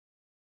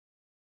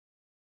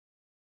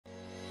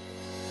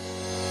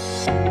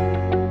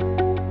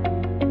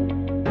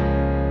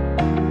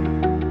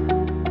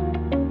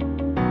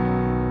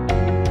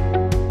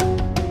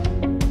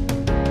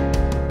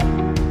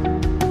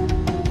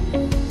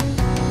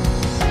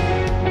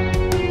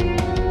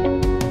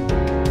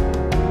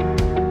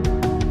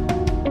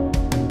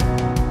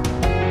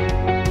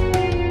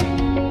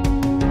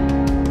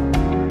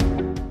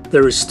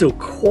There is still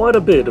quite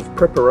a bit of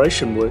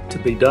preparation work to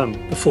be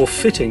done before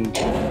fitting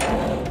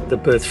the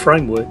berth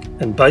framework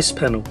and base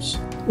panels.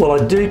 Well,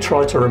 I do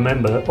try to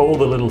remember all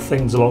the little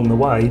things along the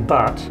way,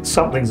 but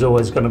something's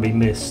always going to be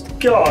missed.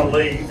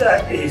 Golly,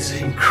 that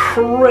is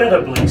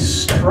incredibly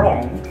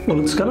strong. Well,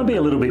 it's going to be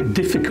a little bit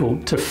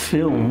difficult to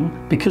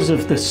film because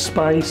of the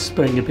space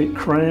being a bit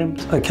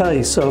cramped.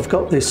 Okay, so I've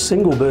got this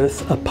single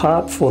berth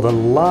apart for the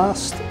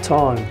last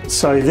time.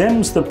 So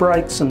them's the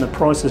breaks and the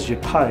prices you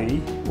pay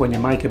when you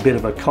make a bit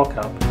of a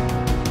cock-up.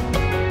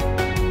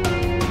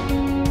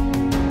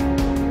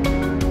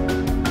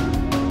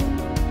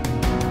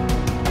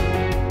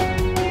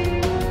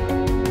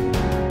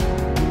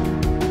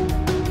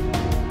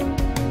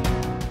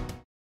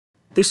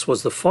 This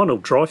was the final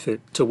dry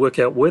fit to work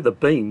out where the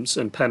beams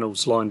and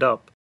panels lined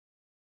up.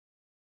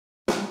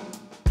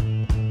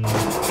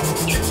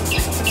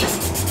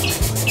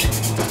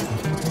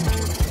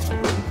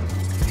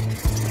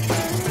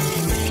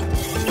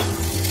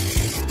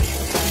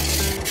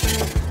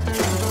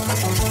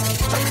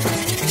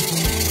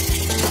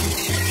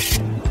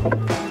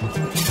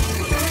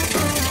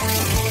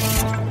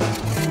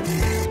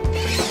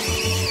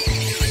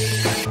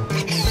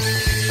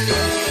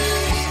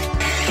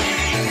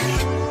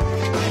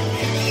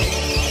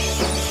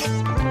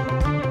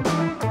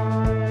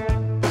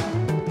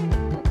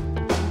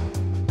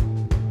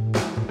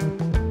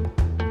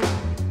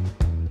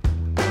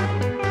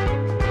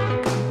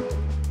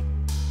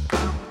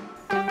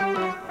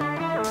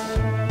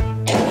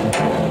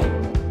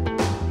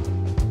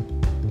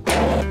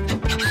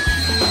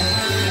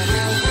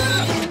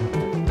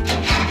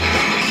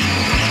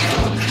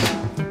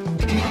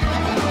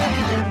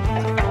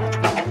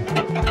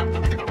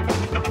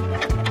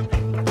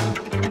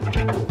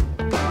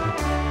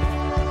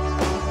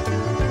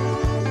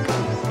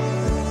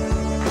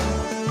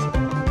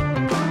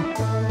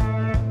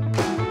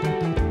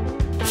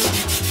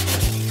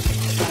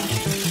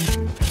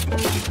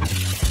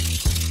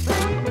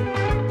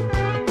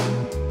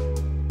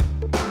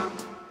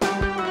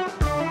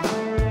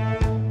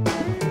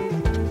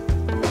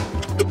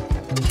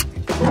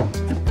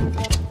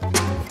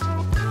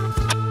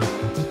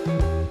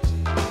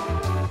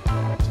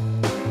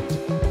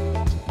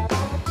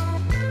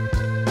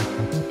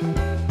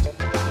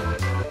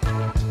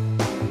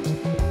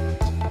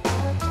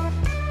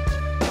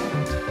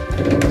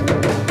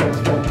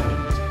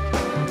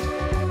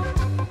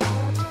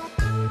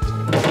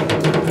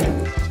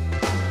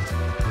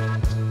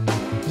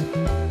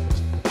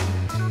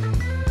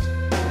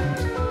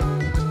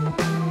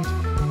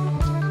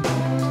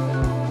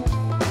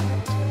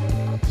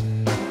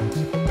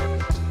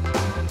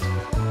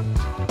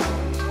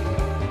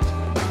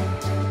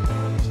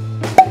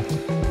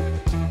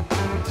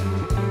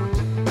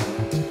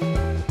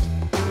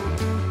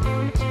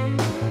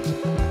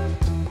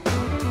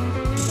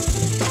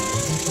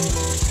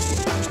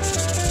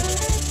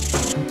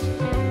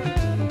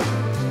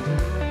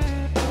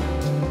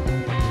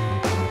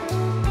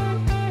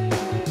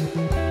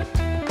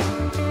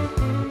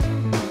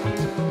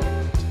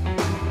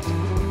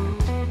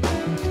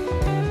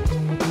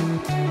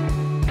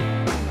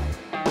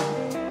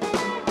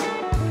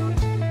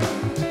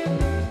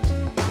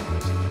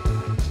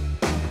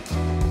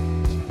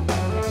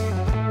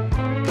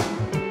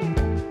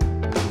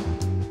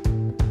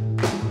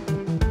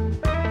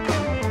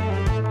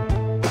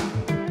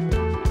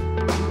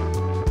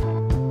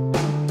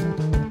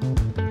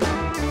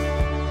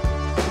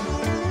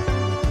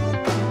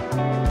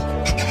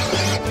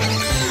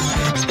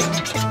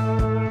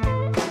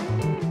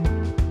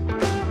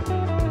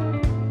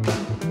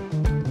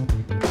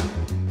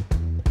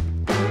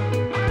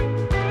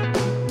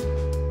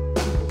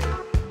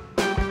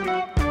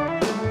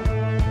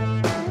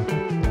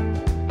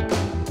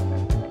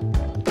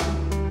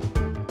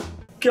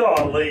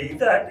 Golly,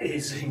 that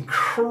is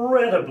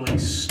incredibly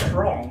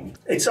strong.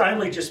 It's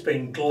only just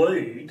been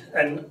glued,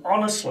 and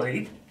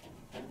honestly,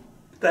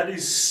 that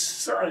is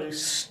so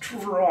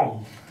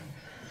strong.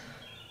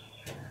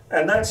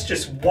 And that's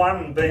just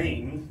one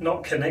beam,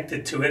 not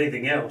connected to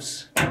anything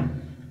else.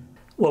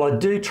 Well, I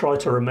do try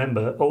to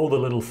remember all the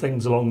little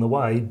things along the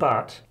way,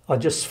 but I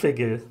just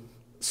figure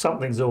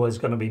something's always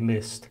going to be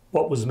missed.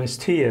 What was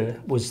missed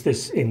here was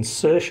this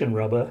insertion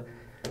rubber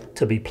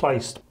to be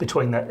placed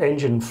between that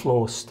engine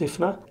floor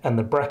stiffener and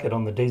the bracket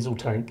on the diesel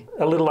tank.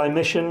 A little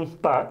omission,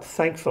 but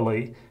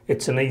thankfully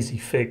it's an easy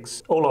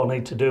fix. All I'll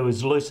need to do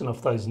is loosen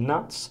off those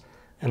nuts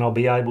and I'll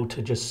be able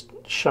to just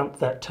shunt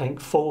that tank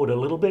forward a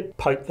little bit,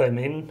 poke them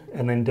in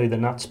and then do the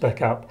nuts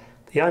back up.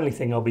 The only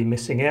thing I'll be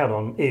missing out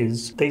on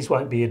is these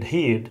won't be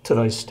adhered to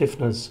those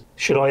stiffeners.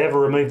 Should I ever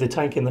remove the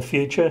tank in the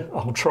future,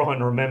 I'll try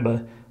and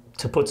remember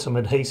to put some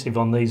adhesive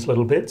on these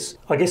little bits.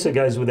 I guess it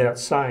goes without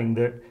saying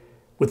that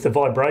with the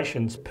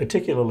vibrations,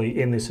 particularly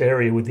in this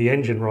area with the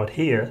engine right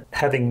here,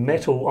 having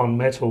metal on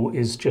metal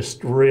is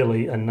just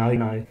really a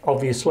no-no.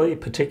 Obviously,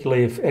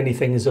 particularly if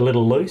anything is a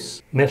little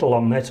loose, metal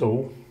on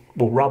metal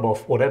will rub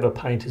off whatever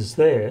paint is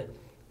there,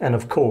 and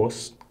of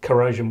course,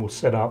 corrosion will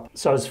set up.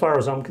 So as far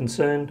as I'm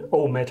concerned,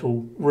 all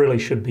metal really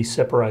should be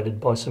separated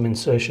by some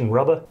insertion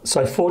rubber.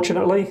 So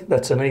fortunately,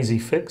 that's an easy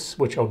fix,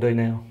 which I'll do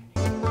now.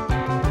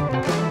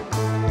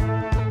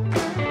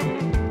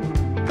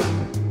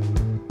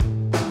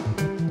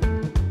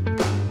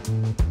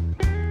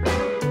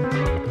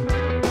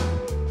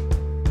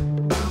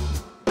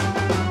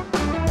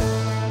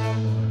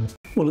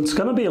 Well, it's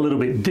going to be a little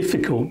bit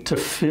difficult to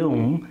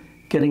film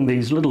getting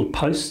these little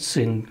posts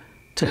in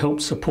to help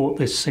support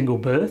this single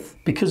berth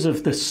because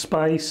of the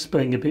space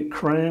being a bit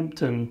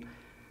cramped and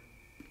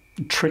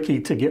tricky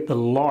to get the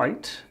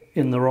light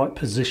in the right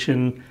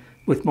position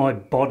with my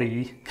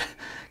body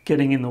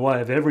getting in the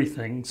way of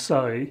everything.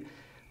 So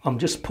I'm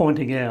just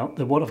pointing out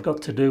that what I've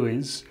got to do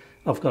is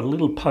I've got a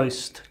little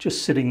post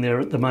just sitting there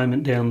at the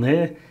moment down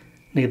there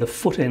near the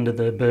foot end of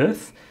the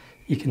berth.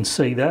 You can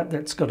see that,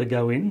 that's got to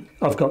go in.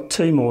 I've got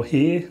 2 more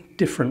here,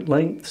 different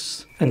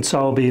lengths, and so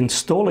I'll be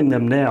installing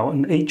them now,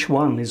 and each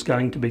one is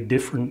going to be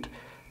different.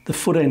 The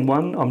foot end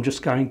one, I'm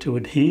just going to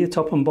adhere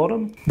top and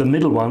bottom. The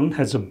middle one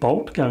has a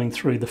bolt going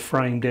through the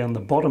frame down the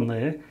bottom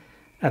there,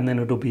 and then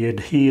it'll be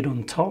adhered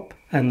on top.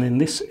 And then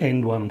this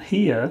end one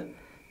here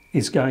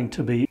is going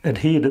to be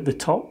adhered at the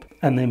top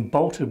and then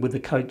bolted with a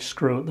coach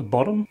screw at the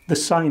bottom, the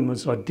same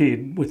as I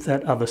did with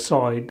that other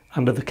side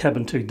under the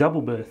cabin 2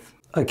 double berth.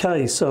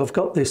 Okay, so I've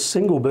got this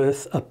single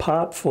berth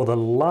apart for the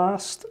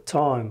last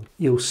time.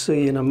 You'll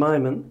see in a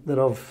moment that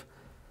I've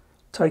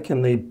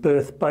taken the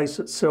berth base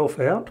itself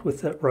out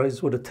with that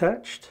rosewood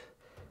attached.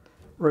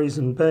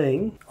 Reason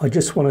being, I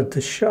just wanted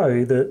to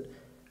show that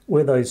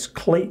where those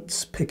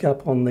cleats pick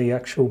up on the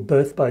actual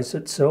berth base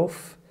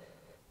itself,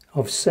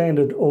 I've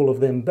sanded all of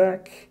them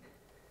back,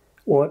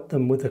 wiped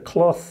them with a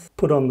cloth,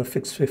 put on the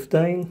Fix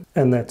 15,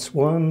 and that's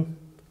 1,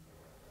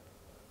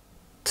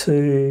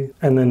 2,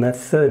 and then that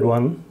third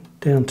one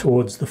down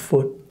towards the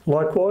foot.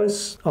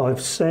 Likewise, I've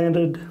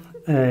sanded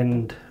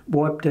and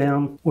wiped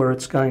down where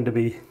it's going to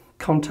be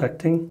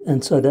contacting,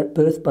 and so that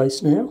berth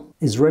base now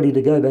is ready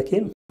to go back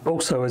in.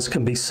 Also, as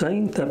can be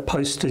seen, that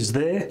post is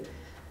there.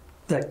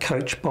 That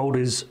coach bolt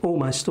is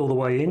almost all the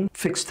way in.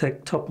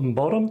 Fixtech top and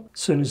bottom.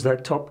 As soon as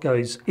that top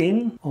goes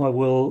in, I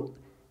will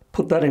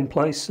put that in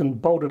place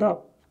and bolt it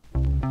up.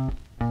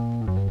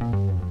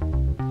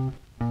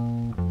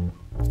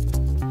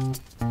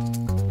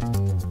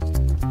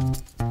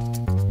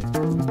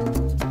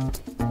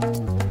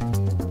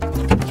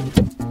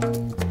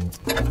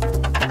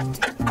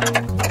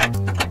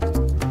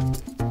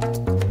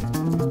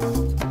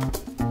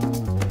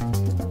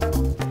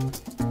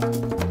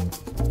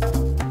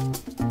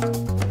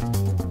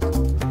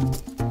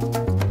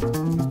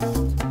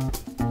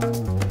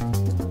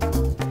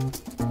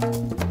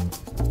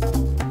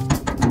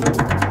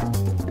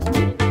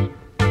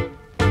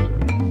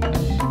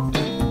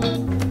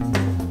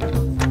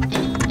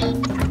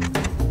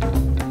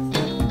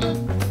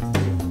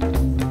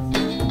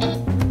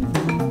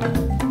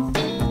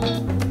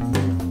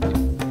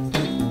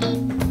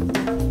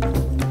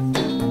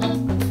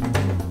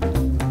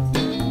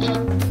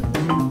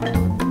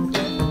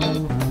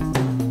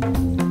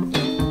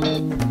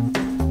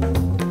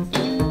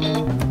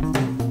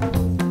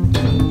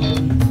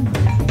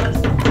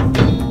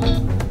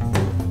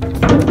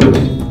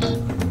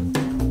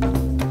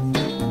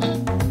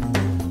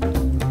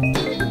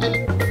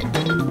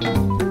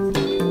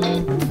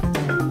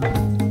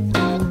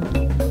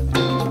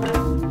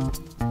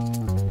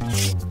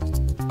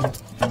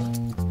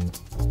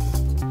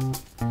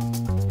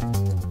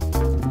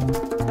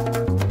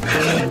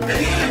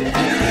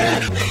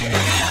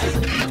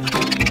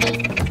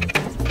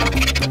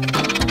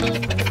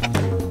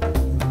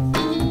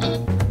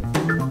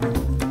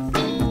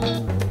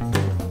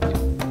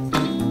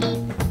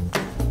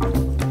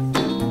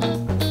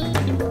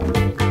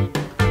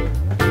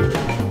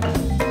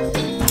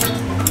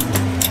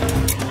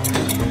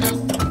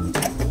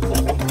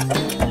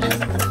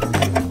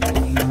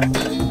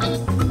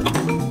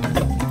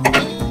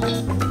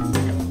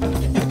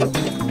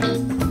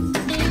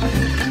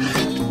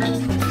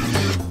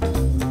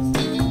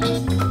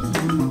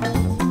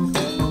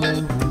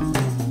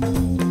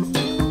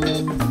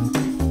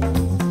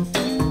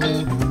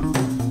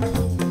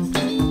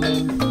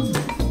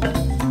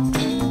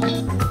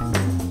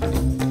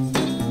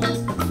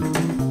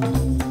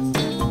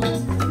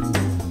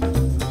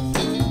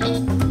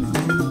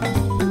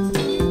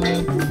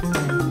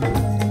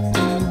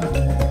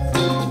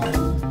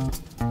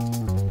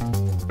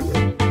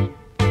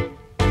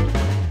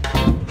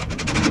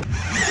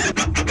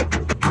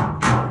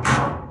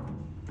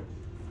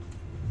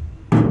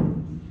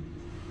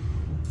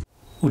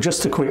 Well,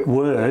 just a quick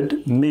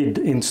word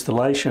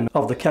mid-installation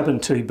of the cabin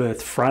 2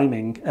 berth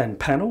framing and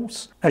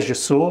panels. As you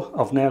saw,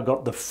 I've now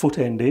got the foot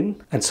end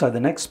in, and so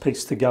the next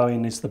piece to go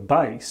in is the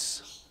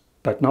base,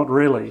 but not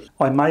really.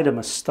 I made a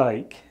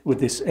mistake with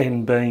this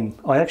end beam.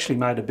 I actually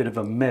made a bit of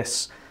a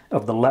mess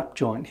of the lap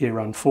joint here,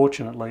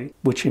 unfortunately,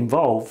 which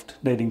involved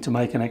needing to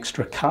make an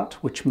extra cut,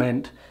 which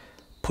meant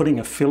putting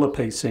a filler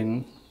piece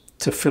in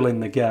to fill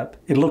in the gap.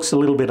 It looks a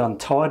little bit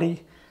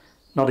untidy,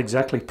 not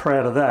exactly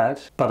proud of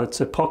that, but it's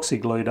epoxy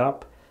glued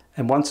up.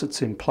 and once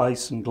it's in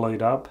place and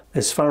glued up,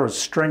 as far as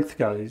strength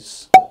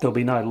goes, there'll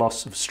be no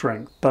loss of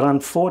strength. But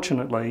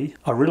unfortunately,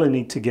 I really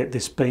need to get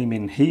this beam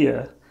in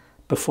here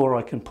before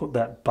I can put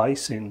that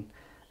base in.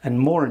 And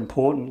more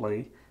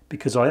importantly,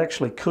 because I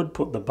actually could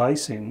put the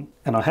base in,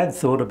 and I had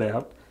thought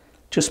about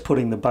just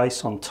putting the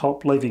base on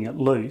top, leaving it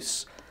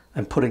loose,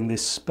 and putting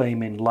this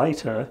beam in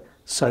later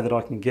so that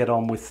I can get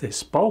on with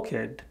this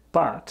bulkhead.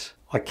 But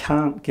I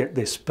can't get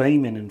this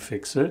beam in and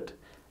fix it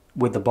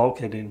with the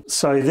bulkhead in.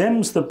 So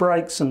them's the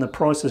breaks and the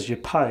prices you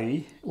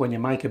pay when you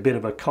make a bit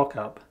of a cock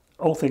up.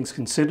 All things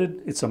considered,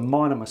 it's a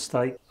minor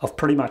mistake. I've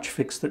pretty much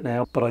fixed it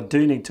now, but I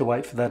do need to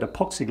wait for that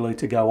epoxy glue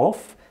to go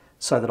off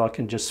so that I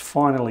can just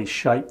finally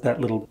shape that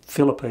little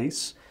filler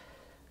piece,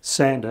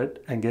 sand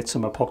it, and get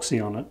some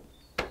epoxy on it.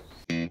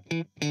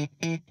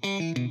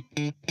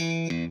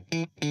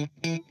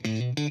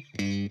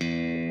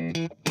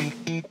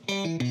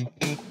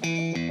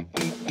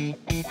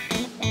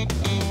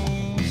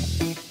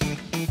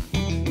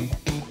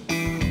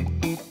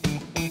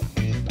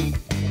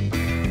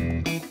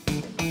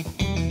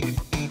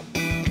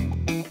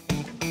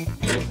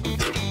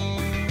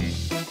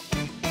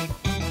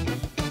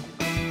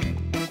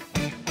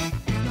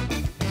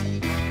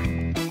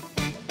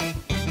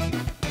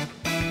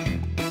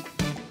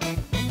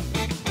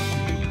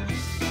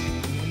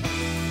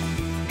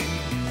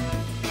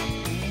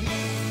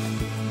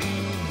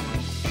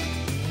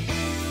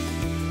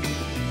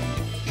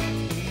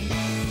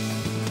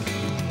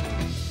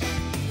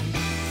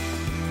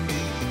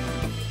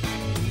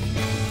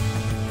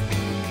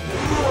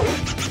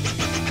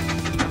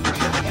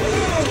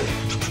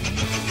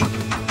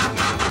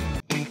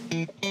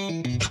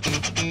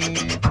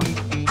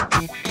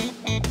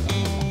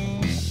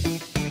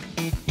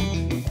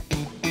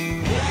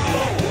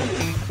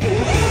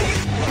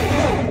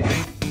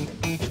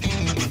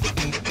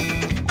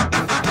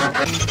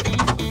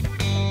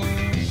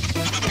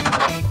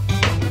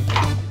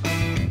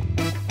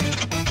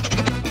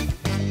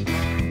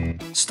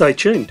 Stay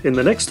tuned in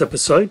the next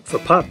episode for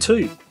part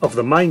 2 of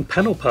the main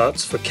panel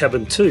parts for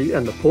cabin 2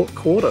 and the port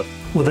quarter.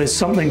 Well, there's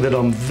something that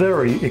I'm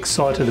very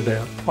excited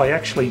about. I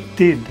actually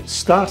did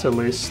start a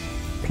list.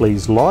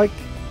 Please like,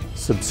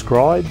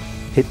 subscribe,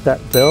 hit that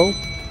bell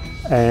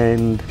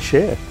and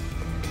share.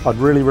 I'd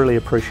really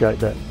appreciate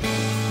that.